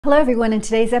Hello everyone, in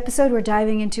today's episode we're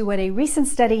diving into what a recent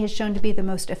study has shown to be the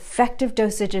most effective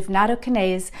dosage of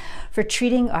nattokinase for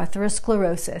treating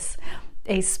atherosclerosis.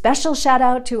 A special shout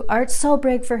out to Art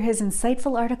Solbrig for his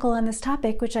insightful article on this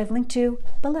topic, which I've linked to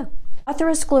below.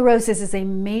 Atherosclerosis is a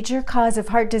major cause of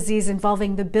heart disease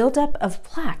involving the buildup of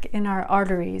plaque in our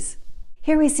arteries.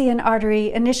 Here we see an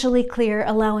artery initially clear,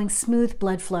 allowing smooth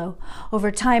blood flow. Over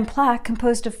time, plaque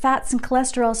composed of fats and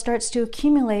cholesterol starts to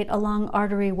accumulate along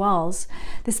artery walls.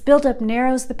 This buildup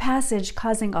narrows the passage,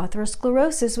 causing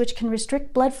atherosclerosis, which can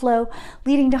restrict blood flow,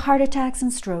 leading to heart attacks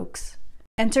and strokes.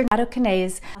 Enter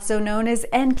nattokinase, also known as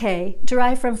NK.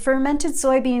 Derived from fermented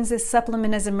soybeans, this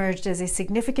supplement has emerged as a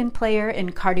significant player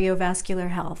in cardiovascular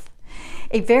health.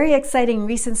 A very exciting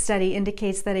recent study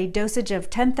indicates that a dosage of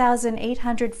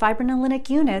 10,800 fibrinolytic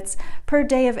units per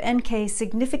day of NK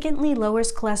significantly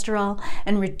lowers cholesterol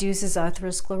and reduces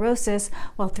atherosclerosis,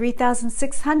 while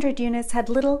 3,600 units had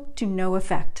little to no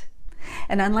effect.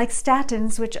 And unlike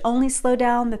statins, which only slow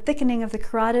down the thickening of the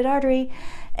carotid artery,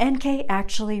 NK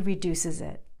actually reduces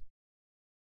it.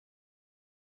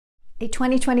 A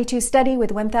 2022 study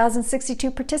with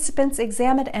 1,062 participants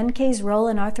examined NK's role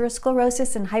in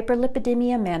atherosclerosis and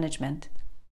hyperlipidemia management.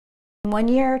 In 1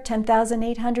 year,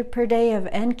 10,800 per day of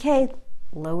NK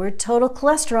lowered total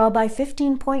cholesterol by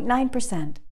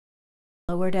 15.9%,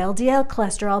 lowered LDL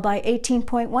cholesterol by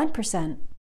 18.1%,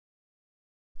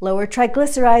 lowered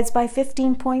triglycerides by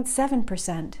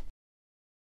 15.7%,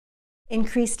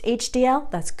 increased HDL,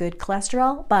 that's good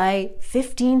cholesterol, by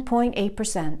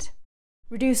 15.8%.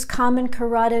 Reduce common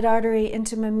carotid artery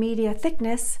intima media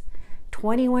thickness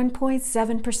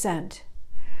 21.7%.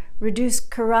 Reduce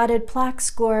carotid plaque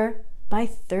score by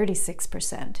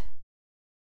 36%.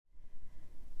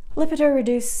 Lipitor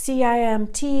reduced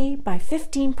CIMT by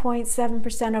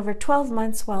 15.7% over 12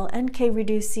 months, while NK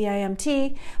reduced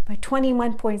CIMT by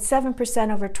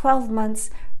 21.7% over 12 months,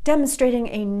 demonstrating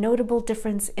a notable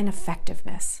difference in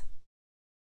effectiveness.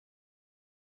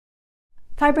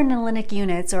 Fibrinolytic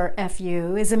units, or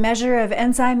FU, is a measure of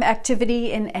enzyme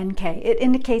activity in NK. It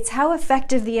indicates how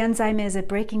effective the enzyme is at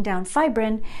breaking down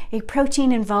fibrin, a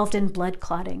protein involved in blood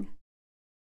clotting.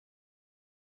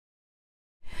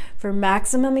 For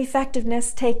maximum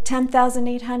effectiveness, take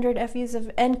 10,800 FUs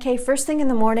of NK first thing in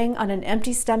the morning on an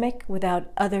empty stomach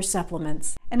without other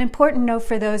supplements. An important note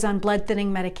for those on blood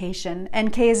thinning medication: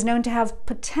 NK is known to have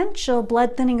potential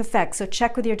blood thinning effects, so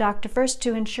check with your doctor first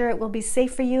to ensure it will be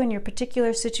safe for you in your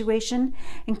particular situation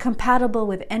and compatible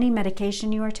with any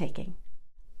medication you are taking.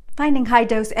 Finding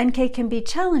high-dose NK can be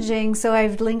challenging, so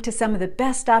I've linked to some of the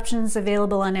best options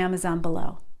available on Amazon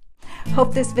below.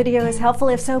 Hope this video is helpful.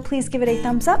 If so, please give it a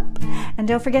thumbs up, and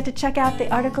don't forget to check out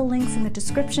the article links in the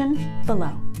description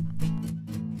below.